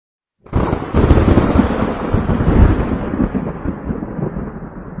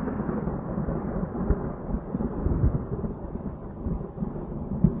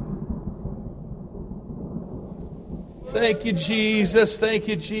Thank you, Jesus. Thank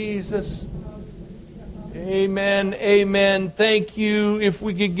you, Jesus. Amen. Amen. Thank you. If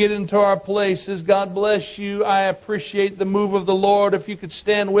we could get into our places, God bless you. I appreciate the move of the Lord. If you could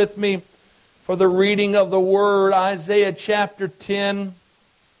stand with me for the reading of the Word, Isaiah chapter 10,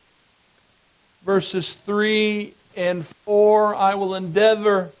 verses 3 and 4. I will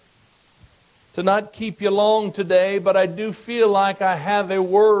endeavor to not keep you long today, but I do feel like I have a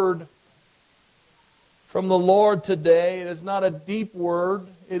word from the Lord today. It is not a deep word.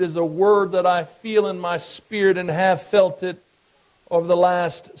 It is a word that I feel in my spirit and have felt it over the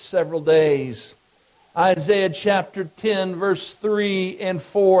last several days. Isaiah chapter 10, verse 3 and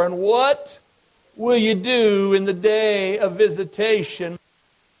 4. And what will you do in the day of visitation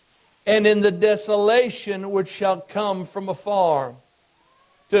and in the desolation which shall come from afar?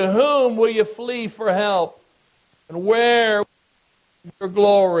 To whom will you flee for help? And where your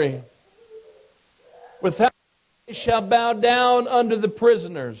glory? Without they shall bow down under the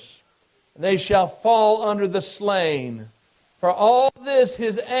prisoners, and they shall fall under the slain. For all this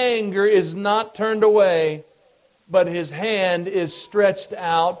his anger is not turned away, but his hand is stretched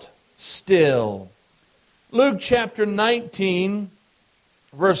out still. Luke chapter 19,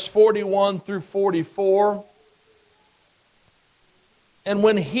 verse 41 through 44. And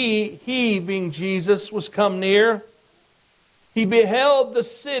when he being Jesus, was come near, he beheld the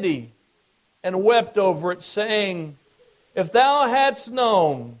city and wept over it, saying, If thou hadst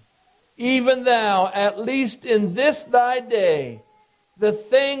known, even thou, at least in this thy day, the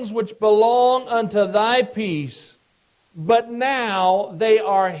things which belong unto thy peace, but now they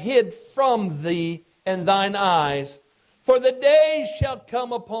are hid from thee and thine eyes. For the days shall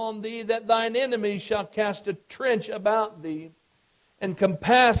come upon thee that thine enemies shall cast a trench about thee, and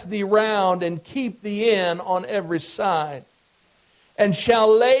compass thee round, and keep thee in on every side, and shall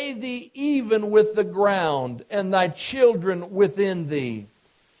lay thee even with the ground, and thy children within thee.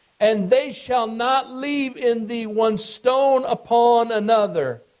 And they shall not leave in thee one stone upon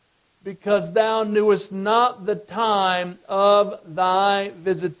another, because thou knewest not the time of thy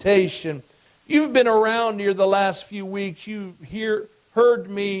visitation. You've been around here the last few weeks. You've heard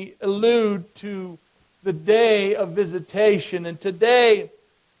me allude to the day of visitation. And today,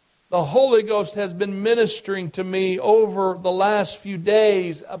 the Holy Ghost has been ministering to me over the last few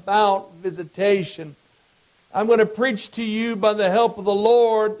days about visitation. I'm going to preach to you, by the help of the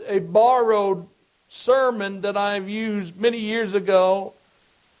Lord, a borrowed sermon that I've used many years ago,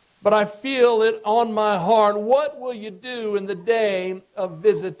 but I feel it on my heart. What will you do in the day of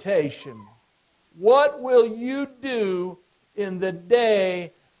visitation? What will you do in the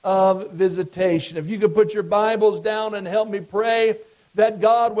day of visitation? If you could put your Bibles down and help me pray that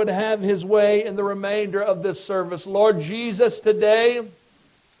God would have His way in the remainder of this service. Lord Jesus, today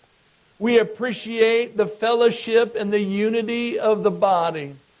we appreciate the fellowship and the unity of the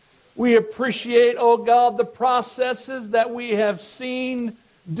body. We appreciate, oh God, the processes that we have seen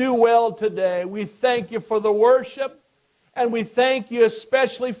do well today. We thank you for the worship, and we thank you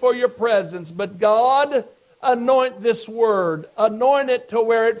especially for your presence. But God, anoint this word. Anoint it to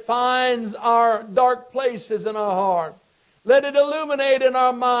where it finds our dark places in our heart. Let it illuminate in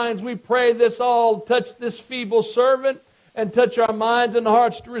our minds. We pray this all. Touch this feeble servant and touch our minds and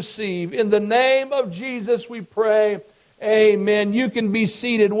hearts to receive. In the name of Jesus we pray. Amen. You can be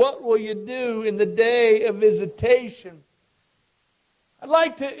seated. What will you do in the day of visitation? I'd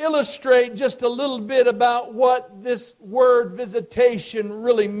like to illustrate just a little bit about what this word visitation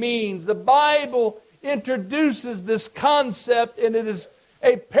really means. The Bible introduces this concept, and it is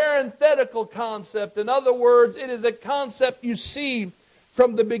a parenthetical concept. In other words, it is a concept you see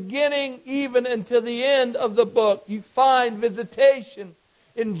from the beginning even until the end of the book. You find visitation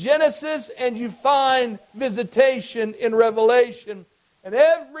in Genesis, and you find visitation in Revelation. And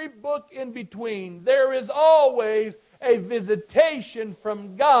every book in between, there is always a visitation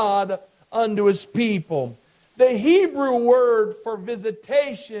from God unto His people. The Hebrew word for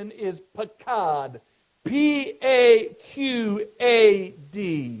visitation is pakad. P-A-Q-A-D.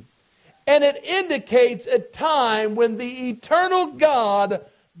 And it indicates a time when the eternal God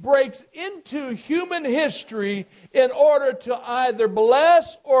breaks into human history in order to either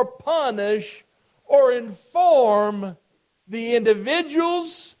bless or punish or inform the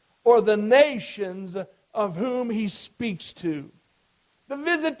individuals or the nations of whom He speaks to. The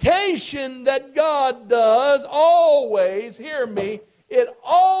visitation that God does always, hear me, it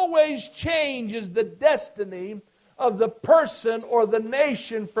always changes the destiny of the person or the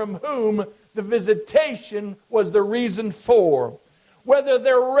nation from whom the visitation was the reason for. Whether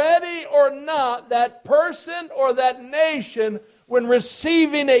they're ready or not, that person or that nation, when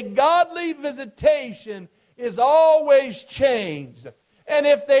receiving a godly visitation, is always changed. And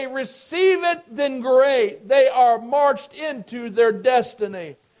if they receive it, then great. They are marched into their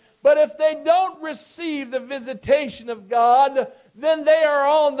destiny. But if they don't receive the visitation of God, then they are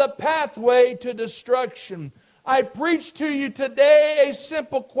on the pathway to destruction. I preach to you today a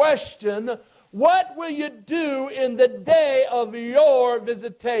simple question. What will you do in the day of your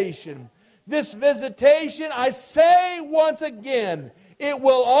visitation? This visitation, I say once again, it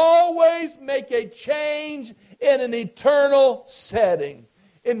will always make a change in an eternal setting.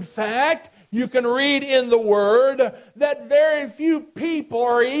 In fact, you can read in the Word that very few people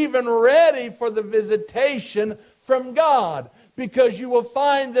are even ready for the visitation from God, because you will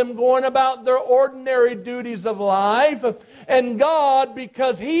find them going about their ordinary duties of life. And God,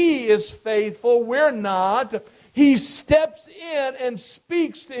 because He is faithful, we're not, He steps in and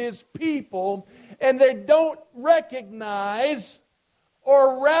speaks to His people, and they don't recognize,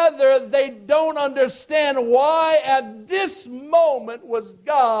 or rather they don't understand why at this moment was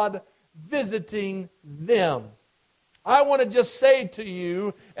God visiting them. I want to just say to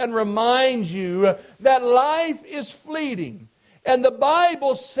you and remind you that life is fleeting. And the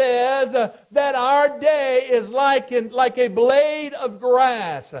Bible says that our day is like a blade of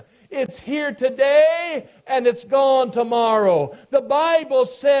grass. It's here today and it's gone tomorrow. The Bible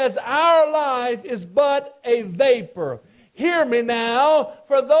says our life is but a vapor. Hear me now,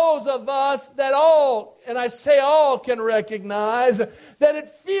 for those of us that all, and I say all, can recognize that it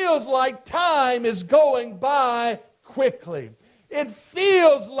feels like time is going by quickly. It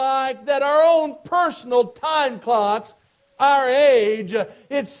feels like that our own personal time clocks, our age,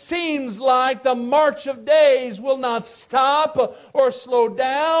 it seems like the march of days will not stop or slow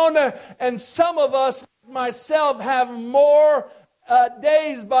down, and some of us, myself, have more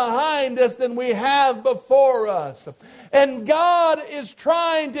days behind us than we have before us. And God is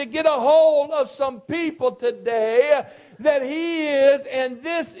trying to get a hold of some people today that He is, and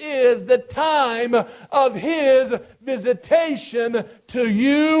this is the time of His visitation to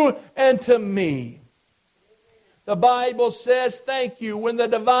you and to me. The Bible says, thank you, when the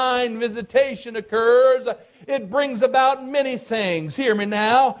divine visitation occurs, it brings about many things. Hear me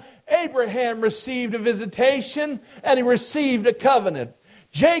now. Abraham received a visitation and he received a covenant.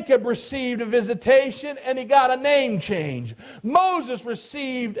 Jacob received a visitation and he got a name change. Moses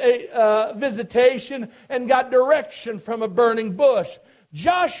received a visitation and got direction from a burning bush.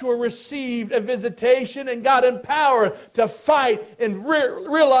 Joshua received a visitation and got empowered to fight and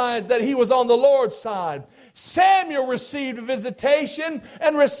realized that he was on the Lord's side. Samuel received a visitation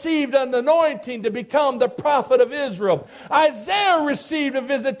and received an anointing to become the prophet of Israel. Isaiah received a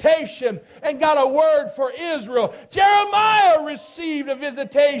visitation and got a word for Israel. Jeremiah received a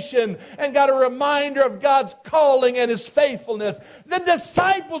visitation and got a reminder of God's calling and His faithfulness. The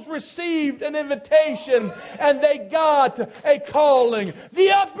disciples received an invitation and they got a calling.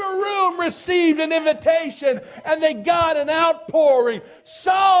 The upper room received an invitation and they got an outpouring.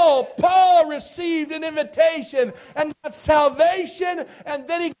 Paul received an invitation and got salvation, and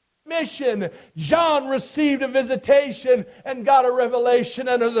then he got mission. John received a visitation and got a revelation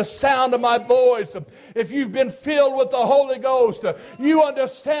under the sound of my voice. If you've been filled with the Holy Ghost, you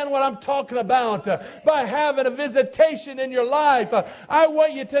understand what I'm talking about. By having a visitation in your life, I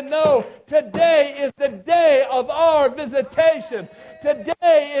want you to know today is the day of our visitation.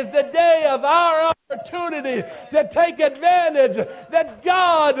 Today is the day of our opportunity to take advantage that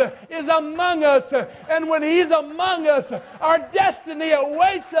God is among us, and when He's among us, our destiny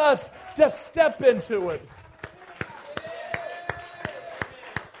awaits us to step into it.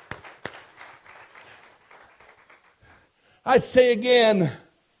 I say again,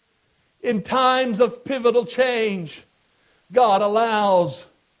 in times of pivotal change, God allows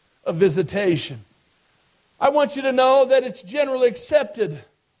a visitation. I want you to know that it's generally accepted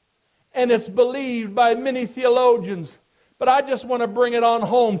and it's believed by many theologians, but I just want to bring it on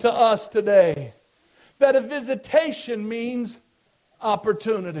home to us today, that a visitation means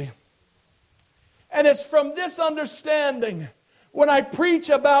opportunity. And it's from this understanding, when I preach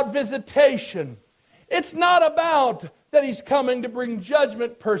about visitation, it's not about that He's coming to bring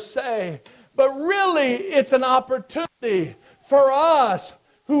judgment per se, but really it's an opportunity for us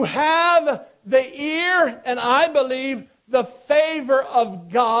who have the ear, and I believe the favor of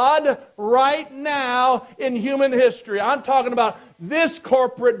God right now in human history. I'm talking about this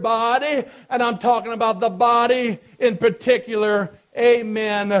corporate body, and I'm talking about the body in particular,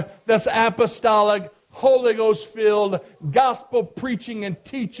 amen, this apostolic, Holy Ghost-filled, gospel-preaching and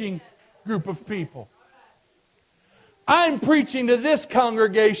teaching group of people. I'm preaching to this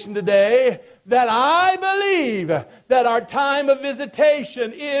congregation today that I believe that our time of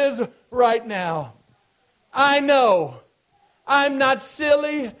visitation is right now. I know. I'm not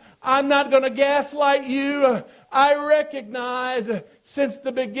silly. I'm not going to gaslight you. I recognize since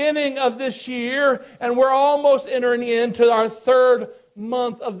the beginning of this year, and we're almost entering into our third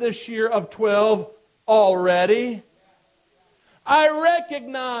month of this year of 12 already. I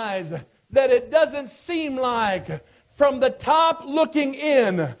recognize that it doesn't seem like from the top looking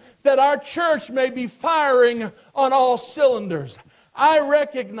in that our church may be firing on all cylinders. I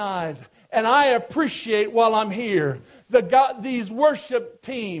recognize and I appreciate while I'm here these worship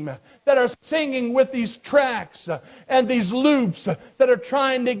team that are singing with these tracks and these loops that are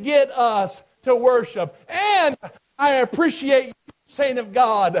trying to get us to worship. And I appreciate you, saint of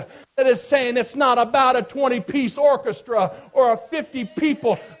God, that is saying it's not about a 20-piece orchestra or a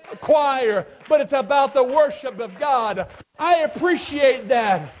 50-people choir, but it's about the worship of God. I appreciate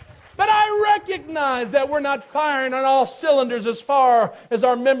that. But I recognize that we're not firing on all cylinders as far as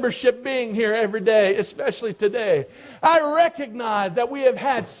our membership being here every day, especially today. I recognize that we have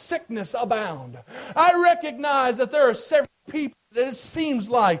had sickness abound. I recognize that there are several people that it seems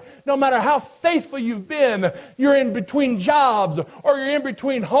like no matter how faithful you've been, you're in between jobs, or you're in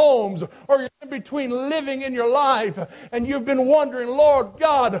between homes, or you're in between living in your life, and you've been wondering, Lord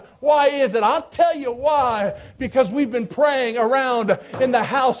God, why is it? I'll tell you why. Because we've been praying around in the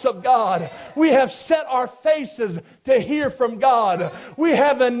house of God. We have set our faces to hear from God. We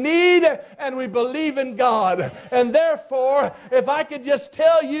have a need, and we believe in God. And therefore, if I could just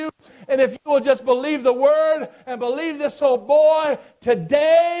tell you, and if you will just believe the word and believe this old boy,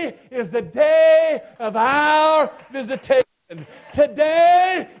 today is the day of our visitation.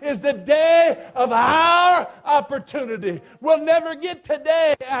 Today is the day of our opportunity. We'll never get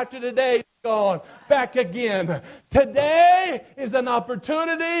today after today's gone back again. Today is an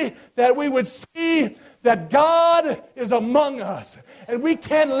opportunity that we would see that God is among us, and we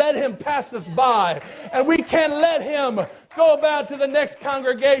can't let Him pass us by, and we can't let Him go about to the next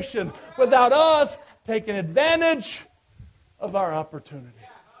congregation without us taking advantage of our opportunity.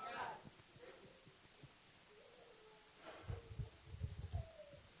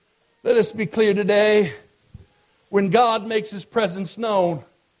 Let us be clear today. When God makes His presence known,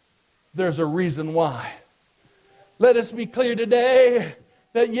 there's a reason why. Let us be clear today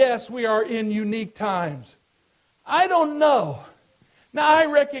that yes, we are in unique times. I don't know. Now I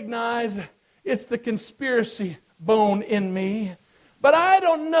recognize it's the conspiracy bone in me, but I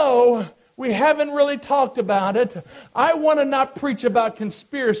don't know. We haven't really talked about it. I want to not preach about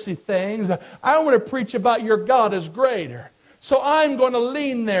conspiracy things. I want to preach about your God is greater. So I'm going to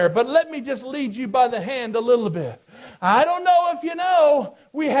lean there, but let me just lead you by the hand a little bit. I don't know if you know,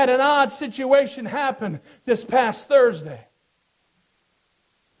 we had an odd situation happen this past Thursday.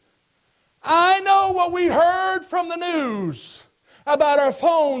 I know what we heard from the news about our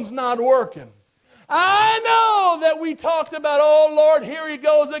phones not working. I know that we talked about, oh Lord, here he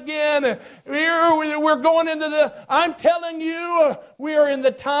goes again. We're going into I'm telling you, we are in the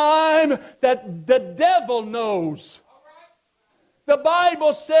time that the devil knows. The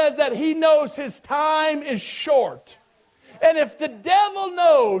Bible says that he knows his time is short. And if the devil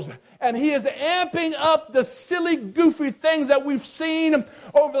knows, and he is amping up the silly, goofy things that we've seen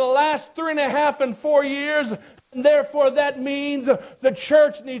over the last 3.5 and 4 years, and therefore that means the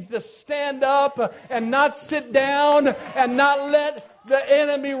church needs to stand up and not sit down and not let the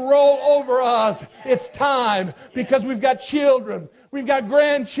enemy roll over us. It's time, because we've got children, we've got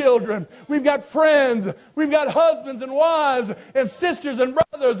grandchildren, we've got friends, we've got husbands and wives and sisters and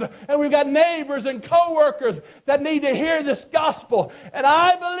brothers, and we've got neighbors and co-workers that need to hear this gospel. And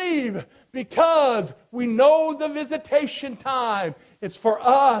I believe, because we know the visitation time, it's for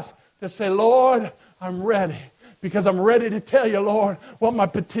us to say, Lord, I'm ready. Because I'm ready to tell you, Lord, what my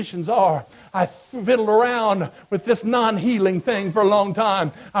petitions are. I fiddled around with this non-healing thing for a long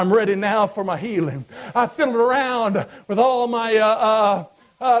time. I'm ready now for my healing. I fiddled around with all my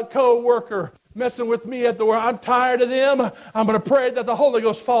co-worker messing with me at the work. I'm tired of them. I'm going to pray that the Holy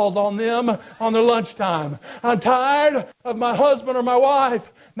Ghost falls on them on their lunchtime. I'm tired of my husband or my wife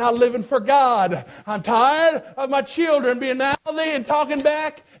not living for God. I'm tired of my children being mouthy and talking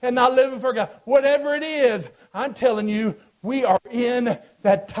back and not living for God. Whatever it is, I'm telling you, we are in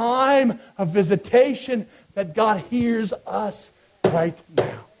that time of visitation that God hears us right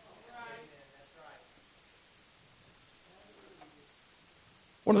now.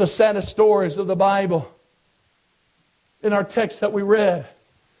 One of the saddest stories of the Bible in our text that we read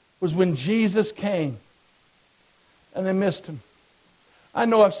was when Jesus came and they missed Him. I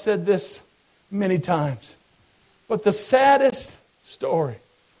know I've said this many times, but the saddest story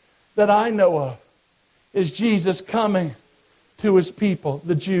that I know of is Jesus coming to His people,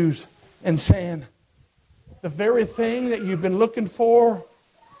 the Jews, and saying, the very thing that you've been looking for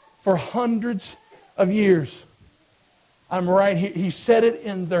hundreds of years. I'm right here. He said it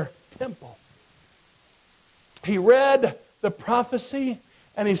in their temple. He read the prophecy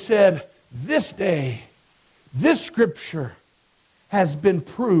and he said, this day, this scripture has been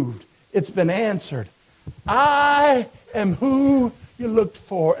proved. It's been answered. I am who you looked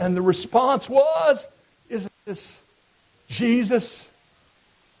for. And the response was, is this Jesus,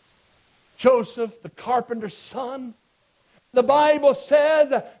 Joseph, the carpenter's son? The Bible says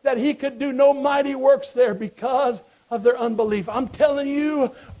that he could do no mighty works there because of their unbelief. I'm telling you,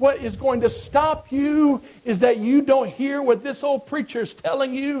 what is going to stop you is that you don't hear what this old preacher is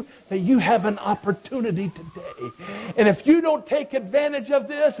telling you, that you have an opportunity today. And if you don't take advantage of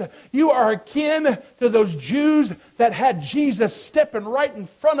this, you are akin to those Jews that had Jesus stepping right in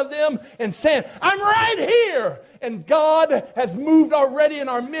front of them and saying, I'm right here. And God has moved already in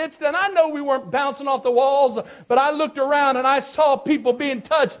our midst. And I know we weren't bouncing off the walls, but I looked around and I saw people being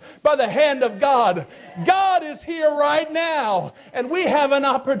touched by the hand of God. God is here right now. And we have an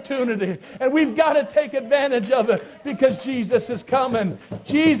opportunity. And we've got to take advantage of it because Jesus is coming.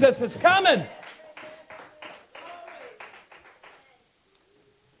 Jesus is coming.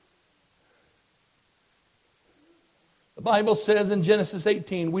 The Bible says in Genesis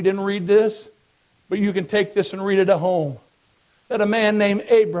 18, we didn't read this, but you can take this and read it at home, that a man named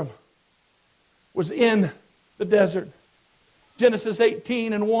Abram was in the desert. Genesis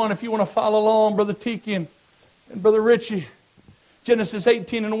 18:1, if you want to follow along, Brother Tiki and Brother Richie. Genesis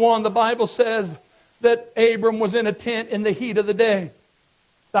 18:1, the Bible says that Abram was in a tent in the heat of the day.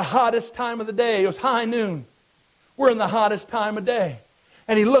 The hottest time of the day. It was high noon. We're in the hottest time of day.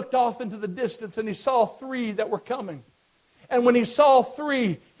 And he looked off into the distance and he saw three that were coming. And when he saw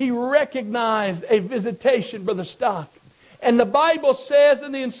three, he recognized a visitation, Brother Stock. And the Bible says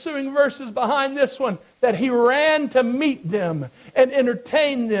in the ensuing verses behind this one that he ran to meet them and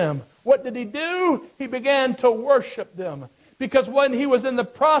entertain them. What did he do? He began to worship them. Because when he was in the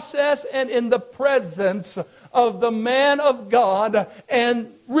process and in the presence of the man of God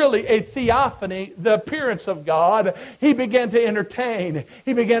and really a theophany, the appearance of God, he began to entertain.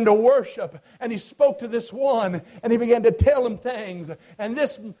 He began to worship. And he spoke to this one and he began to tell him things. And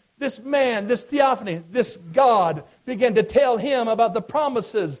this man, this theophany, this God began to tell him about the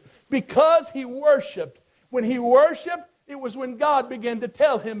promises because he worshiped. When he worshiped, it was when God began to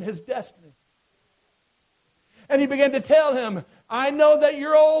tell him his destiny. And he began to tell him, I know that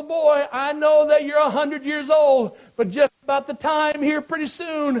you're old boy. I know that you're 100 years old. But just about the time here pretty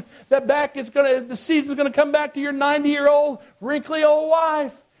soon, the season's going to come back to your 90-year-old, wrinkly old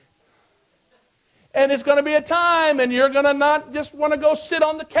wife. And it's going to be a time, and you're going to not just want to go sit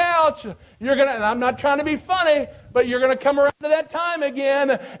on the couch. And I'm not trying to be funny, but you're going to come around to that time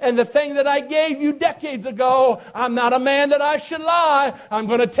again. And the thing that I gave you decades ago, I'm not a man that I should lie. I'm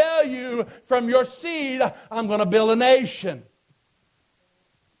going to tell you, from your seed, I'm going to build a nation.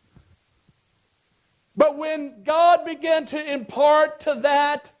 But when God began to impart to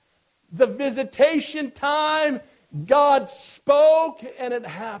that, the visitation time, God spoke and it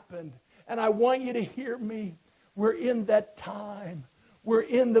happened. And I want you to hear me. We're in that time. We're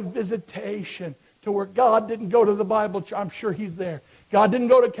in the visitation to where God didn't go to the Bible. I'm sure He's there. God didn't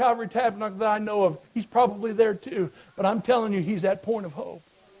go to Calvary Tabernacle that I know of. He's probably there too. But I'm telling you, He's at point of hope.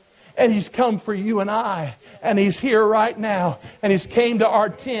 And He's come for you and I. And He's here right now. And He's came to our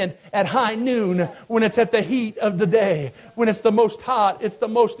tent at high noon when it's at the heat of the day. When it's the most hot. It's the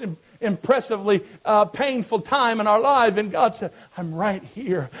most impressively painful time in our life. And God said, I'm right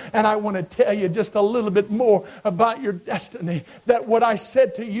here. And I want to tell you just a little bit more about your destiny. That what I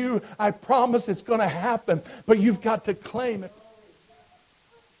said to you, I promise it's going to happen. But you've got to claim it.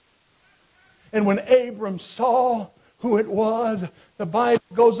 And when Abram saw who it was, the Bible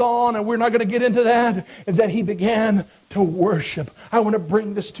goes on, and we're not going to get into that, is that he began to worship. I want to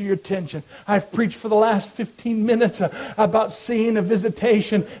bring this to your attention. I've preached for the last 15 minutes about seeing a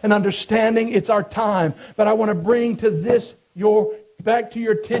visitation and understanding it's our time. But I want to bring to this back to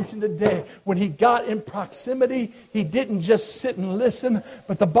your attention today. When he got in proximity, he didn't just sit and listen,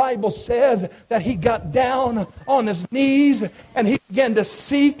 but the Bible says that he got down on his knees and he began to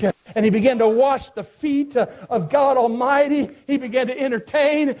seek and he began to wash the feet of God Almighty. He began to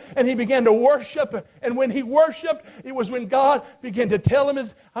entertain and he began to worship. And when he worshiped, it was when God began to tell him,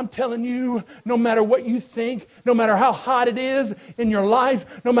 I'm telling you, no matter what you think, no matter how hot it is in your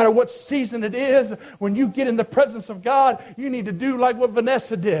life, no matter what season it is, when you get in the presence of God, you need to do like like what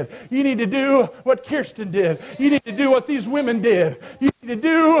Vanessa did. You need to do what Kirsten did. You need to do what these women did. You need to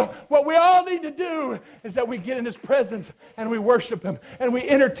do what we all need to do, is that we get in His presence and we worship Him and we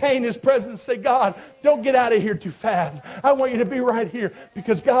entertain His presence and say, God, don't get out of here too fast. I want you to be right here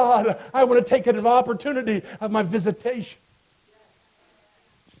because, God, I want to take an opportunity of my visitation.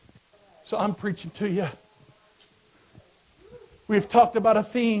 So I'm preaching to you. We've talked about a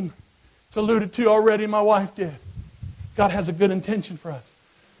theme. It's alluded to already, my wife did. God has a good intention for us.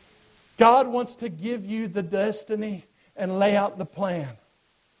 God wants to give you the destiny and lay out the plan.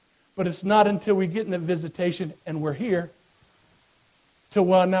 But it's not until we get in the visitation and we're here, till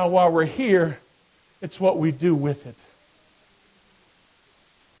now while we're here, it's what we do with it.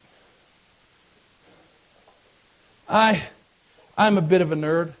 I'm a bit of a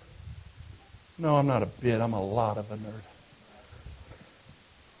nerd. No, I'm not a bit. I'm a lot of a nerd.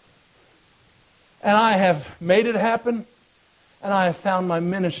 And I have made it happen, and I have found my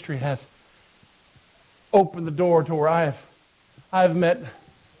ministry has opened the door to where I've met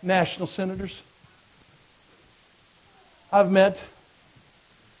national senators. I've met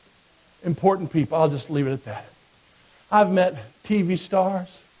important people. I'll just leave it at that. I've met TV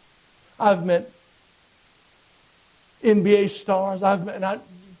stars. I've met NBA stars. And I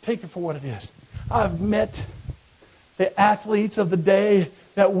take it for what it is. I've met the athletes of the day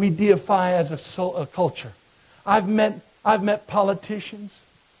that we deify as a culture. I've met politicians,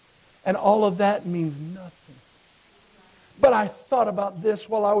 and all of that means nothing. But I thought about this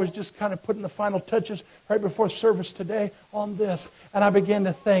while I was just kind of putting the final touches right before service today on this. And I began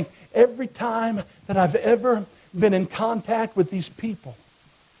to think, every time that I've ever been in contact with these people,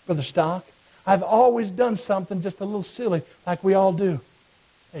 Brother Stock, I've always done something just a little silly, like we all do.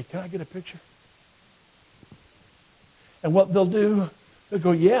 Hey, can I get a picture? And what they'll do, they'll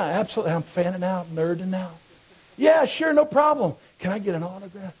go, yeah, absolutely. I'm fanning out, nerding out. Yeah, sure, no problem. Can I get an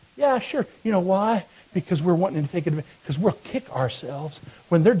autograph? Yeah, sure. You know why? Because we're wanting to take advantage. Because we'll kick ourselves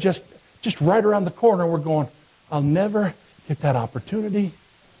when they're just right around the corner. We're going, I'll never get that opportunity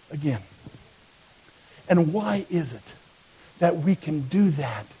again. And why is it that we can do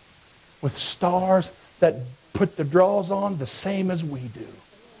that with stars that put the draws on the same as we do?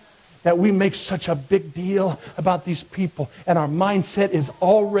 That we make such a big deal about these people, and our mindset is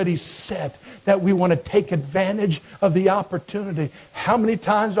already set that we want to take advantage of the opportunity. How many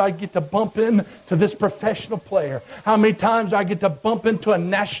times do I get to bump into this professional player? How many times do I get to bump into a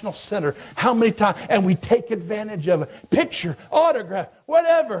national center? How many times? And we take advantage of it. Picture, autograph,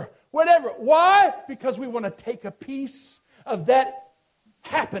 whatever. Why? Because we want to take a piece of that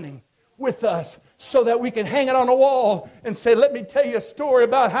happening with us so that we can hang it on a wall and say, let me tell you a story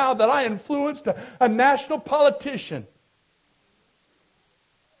about how that I influenced a national politician.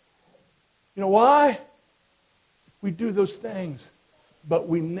 You know why? We do those things, but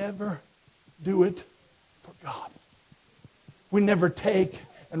we never do it for God. We never take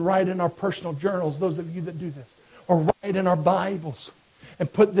and write in our personal journals, those of you that do this, or write in our Bibles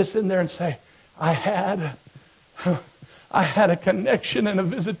and put this in there and say, I had a connection and a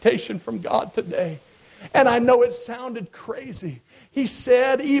visitation from God today. And I know it sounded crazy. He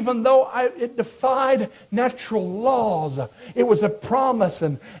said, even though it defied natural laws, it was a promise.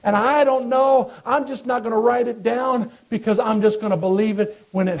 And I don't know, I'm just not going to write it down because I'm just going to believe it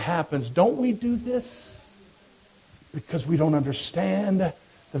when it happens. Don't we do this? Because we don't understand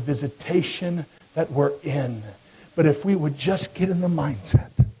the visitation that we're in. But if we would just get in the mindset,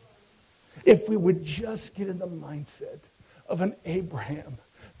 of an Abraham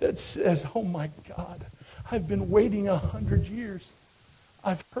that says, oh my God, I've been waiting 100 years.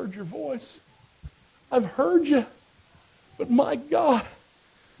 I've heard your voice. I've heard you. But my God,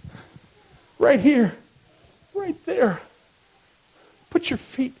 right here, right there, put your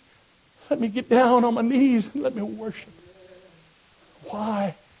feet. Let me get down on my knees and let me worship.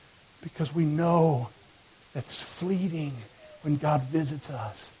 Why? Because we know it's fleeting when God visits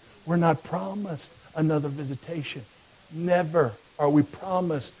us. We're not promised another visitation. Never are we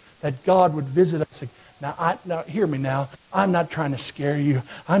promised that God would visit us. Now, hear me now. I'm not trying to scare you.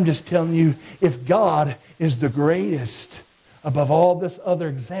 I'm just telling you, if God is the greatest above all this other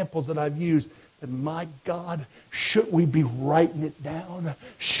examples that I've used, then my God, should we be writing it down?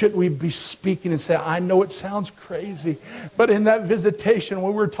 Should we be speaking and say, I know it sounds crazy, but in that visitation,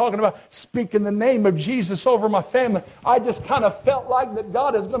 when we were talking about speaking the name of Jesus over my family, I just kind of felt like that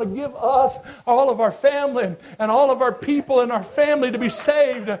God is going to give us, all of our family and all of our people in our family to be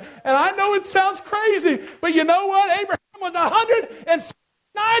saved. And I know it sounds crazy, but you know what? Abraham was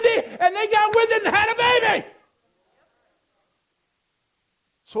 190 and they got with it and had a baby.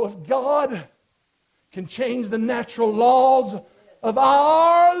 So if God can change the natural laws of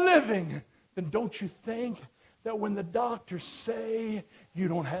our living, then don't you think that when the doctors say you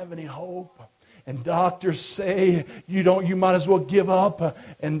don't have any hope, and doctors say you might as well give up,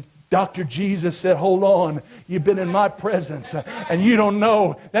 and Dr. Jesus said, hold on, you've been in my presence, and you don't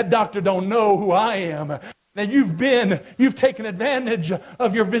know, that doctor don't know who I am. Now you've taken advantage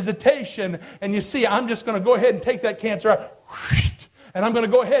of your visitation, and you see, I'm just going to go ahead and take that cancer out, and I'm going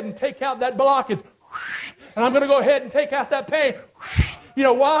to go ahead and take out that blockage, and I'm going to go ahead and take out that pain. You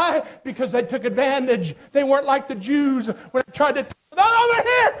know why? Because they took advantage. They weren't like the Jews when they tried to, I'm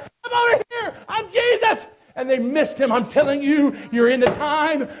over here, I'm Jesus. And they missed him. I'm telling you, you're in the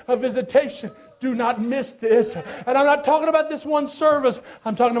time of visitation. Do not miss this. And I'm not talking about this one service.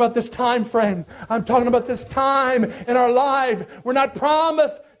 I'm talking about this time frame. I'm talking about this time in our life. We're not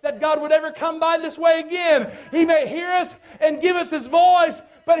promised that God would ever come by this way again. He may hear us and give us His voice,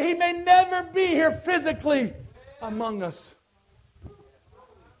 but He may never be here physically among us.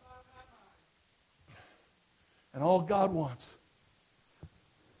 And all God wants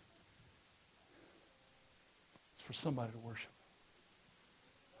is for somebody to worship.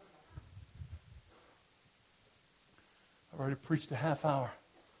 I've already preached a half hour.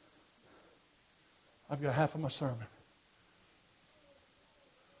 I've got half of my sermon.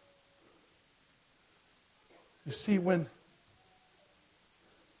 You see, when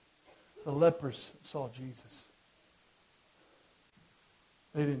the lepers saw Jesus,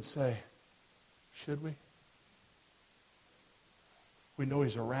 they didn't say, should we? We know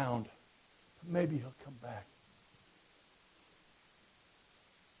He's around, but maybe He'll come back.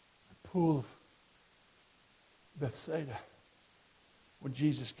 The pool of Bethsaida, when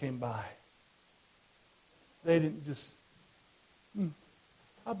Jesus came by, they didn't just,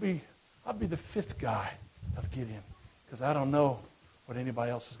 I'll be the fifth guy that'll get in, because I don't know what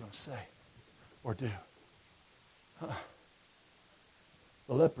anybody else is going to say or do.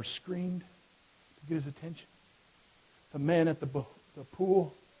 The leper screamed to get His attention. The man at the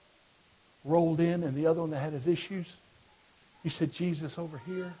pool rolled in, and the other one that had his issues, he said, Jesus, over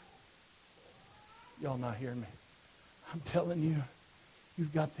here. Y'all not hearing me. I'm telling you,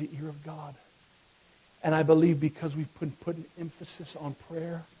 you've got the ear of God. And I believe because we've put an emphasis on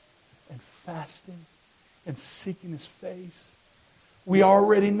prayer and fasting and seeking His face, we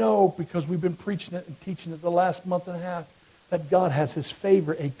already know, because we've been preaching it and teaching it the last month and a half, that God has His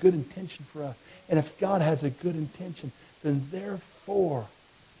favor, a good intention for us. And if God has a good intention, then therefore,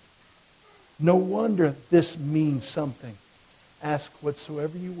 no wonder this means something. Ask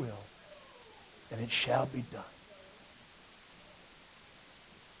whatsoever you will, and it shall be done.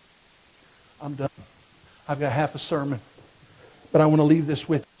 I'm done. I've got half a sermon, but I want to leave this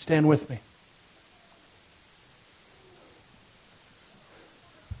with you. Stand with me.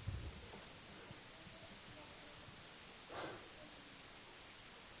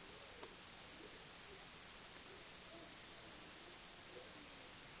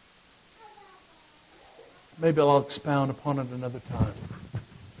 Maybe I'll expound upon it another time.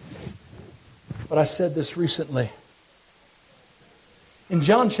 But I said this recently. In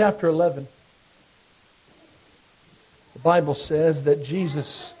John chapter 11, the Bible says that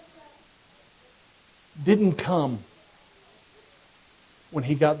Jesus didn't come when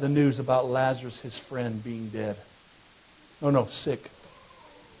He got the news about Lazarus, his friend, being dead. No, sick.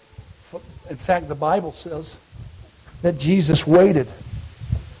 In fact, the Bible says that Jesus waited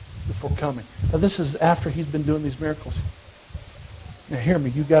before coming. Now this is after He's been doing these miracles. Now hear me,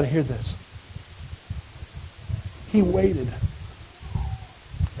 you've got to hear this. He waited.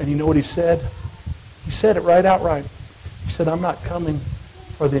 And you know what He said? He said it right outright. He said, I'm not coming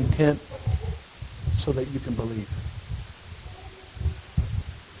for the intent so that you can believe.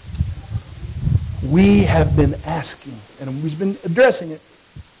 We have been asking, and we've been addressing it.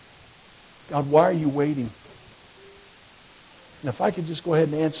 God, why are you waiting? And if I could just go ahead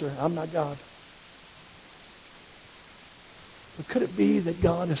and answer, I'm not God. But could it be that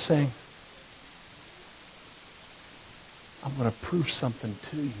God is saying, I'm going to prove something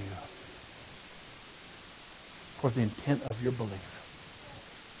to you for the intent of your belief,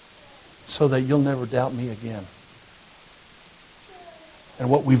 so that you'll never doubt me again. And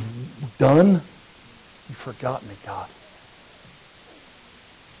what we've done, you've forgotten it, God.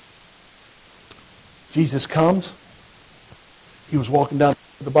 Jesus comes. He was walking down.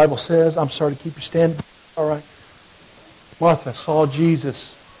 The Bible says, I'm sorry to keep you standing. All right. Martha saw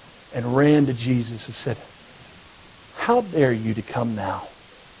Jesus and ran to Jesus and said, how dare you to come now?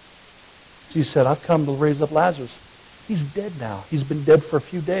 Jesus said, I've come to raise up Lazarus. He's dead now. He's been dead for a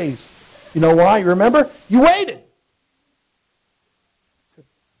few days. You know why? You remember? You waited. He said,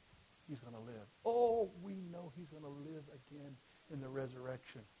 He's going to live. Oh, we know He's going to live again in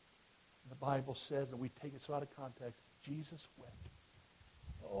resurrection. The Bible says, and we take it so out of context, Jesus wept.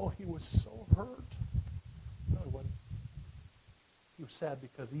 Oh, he was so hurt. No, he wasn't. He was sad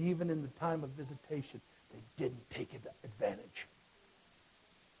because even in the time of visitation, they didn't take advantage.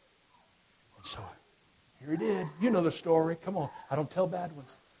 And so, here he did. You know the story. Come on. I don't tell bad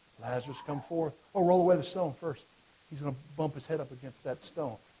ones. Lazarus come forth. Oh, roll away the stone first. He's going to bump his head up against that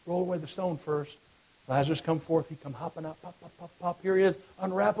stone. Roll away the stone first. Lazarus come forth. He come hopping out. Pop, pop, pop, pop. Here he is.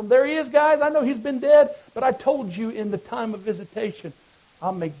 Unwrap him. There he is, guys. I know he's been dead, but I told you in the time of visitation,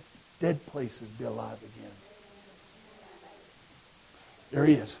 I'll make dead places be alive again. There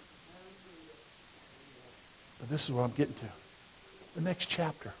he is. But this is what I'm getting to. The next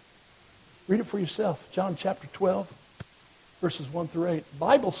chapter. Read it for yourself. John chapter 12, verses 1 through 8. The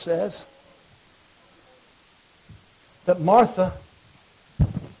Bible says that Martha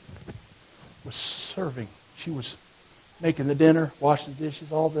was serving. She was making the dinner, washing the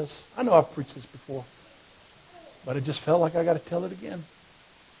dishes, all this. I know I've preached this before, but it just felt like I got to tell it again.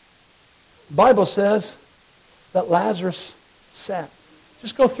 The Bible says that Lazarus sat.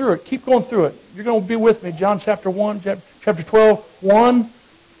 Just go through it. Keep going through it. You're going to be with me. John chapter 1, chapter 12, 1,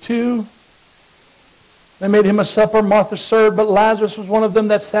 2. They made him a supper. Martha served, but Lazarus was one of them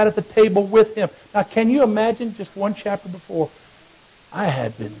that sat at the table with him. Now, can you imagine just one chapter before? I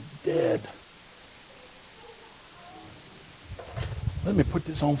had been dead. Let me put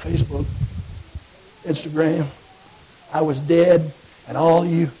this on Facebook, Instagram. I was dead, and all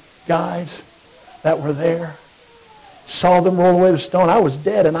you guys that were there saw them roll away the stone. I was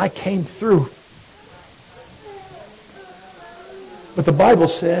dead, and I came through. But the Bible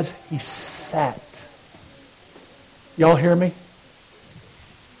says he sat. Y'all hear me?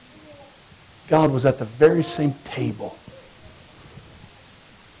 God was at the very same table.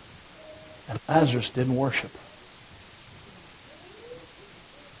 And Lazarus didn't worship.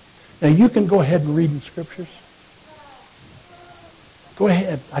 Now you can go ahead and read in Scriptures. Go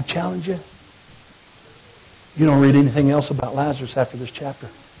ahead. I challenge you. You don't read anything else about Lazarus after this chapter.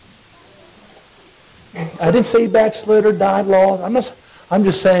 I didn't say he backslid or died lost. I'm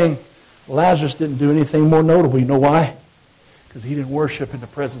just saying Lazarus didn't do anything more notable. You know why? Because he didn't worship in the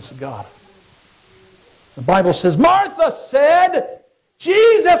presence of God. The Bible says, Martha said,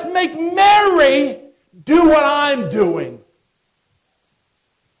 Jesus, make Mary do what I'm doing.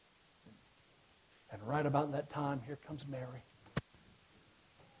 And right about that time, here comes Mary.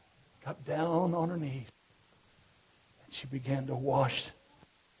 Got down on her knees. She began to wash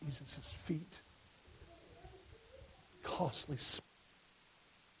Jesus' feet. Costly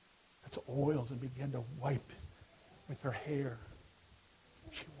that's oils, and began to wipe it with her hair.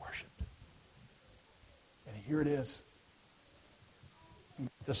 She worshipped. And here it is.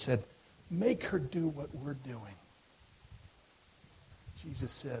 Martha said, make her do what we're doing.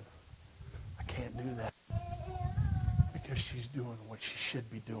 Jesus said, I can't do that because she's doing what she should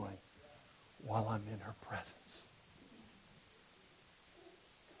be doing while I'm in her presence.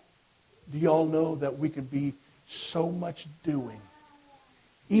 Do y'all know that we can be so much doing,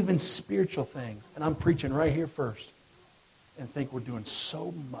 even spiritual things, and I'm preaching right here first, and think we're doing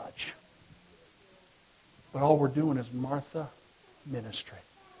so much, but all we're doing is Martha ministry.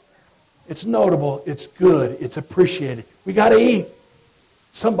 It's notable, it's good, it's appreciated. We got to eat.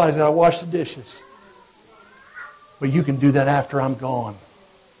 Somebody's got to wash the dishes. But you can do that after I'm gone.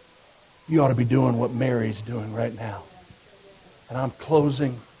 You ought to be doing what Mary's doing right now. And I'm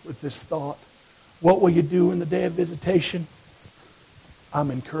closing with this thought. What will you do in the day of visitation?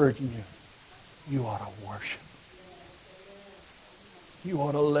 I'm encouraging you. You ought to worship. You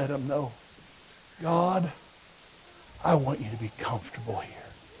ought to let him know, God, I want you to be comfortable here.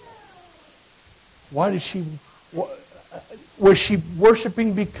 Why did she... Was she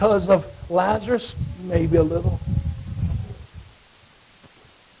worshiping because of Lazarus? Maybe a little.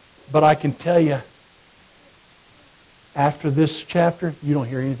 But I can tell you, after this chapter, you don't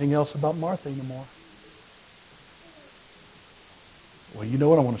hear anything else about Martha anymore. Well, you know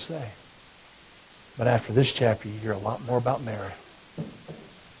what I want to say. But after this chapter, you hear a lot more about Mary.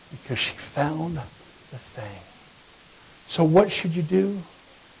 Because she found the thing. So what should you do?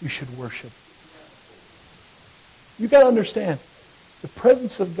 You should worship. You got to understand, the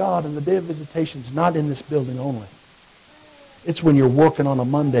presence of God in the day of visitation is not in this building only. It's when you're working on a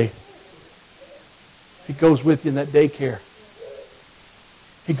Monday. He goes with you in that daycare.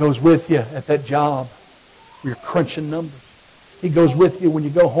 He goes with you at that job where you're crunching numbers. He goes with you when you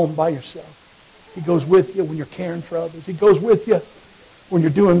go home by yourself. He goes with you when you're caring for others. He goes with you when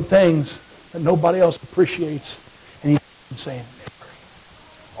you're doing things that nobody else appreciates. And he's saying,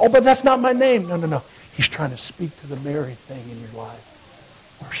 oh, but that's not my name. No. He's trying to speak to the very thing in your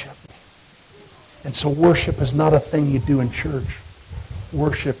life. Worship me. And so worship is not a thing you do in church.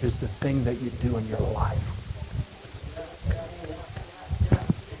 Worship is the thing that you do in your life.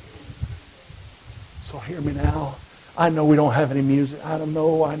 So hear me now. I know we don't have any music. I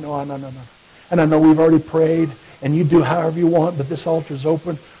know. And I know we've already prayed, and you do however you want, but this altar is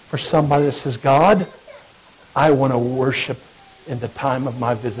open for somebody that says, God, I want to worship in the time of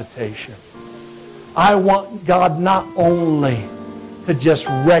my visitation. I want God not only to just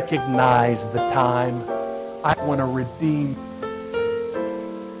recognize the time, I want to redeem.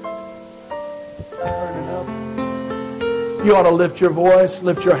 Turn it up. You ought to lift your voice,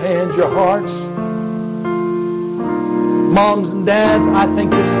 lift your hands, your hearts. Moms and dads, I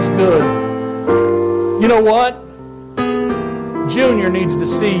think this is good. You know what? Junior needs to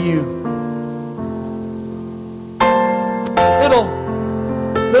see you.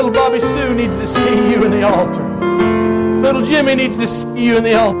 Little Bobby Sue needs to see you in the altar. Little Jimmy needs to see you in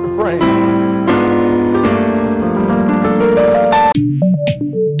the altar praying.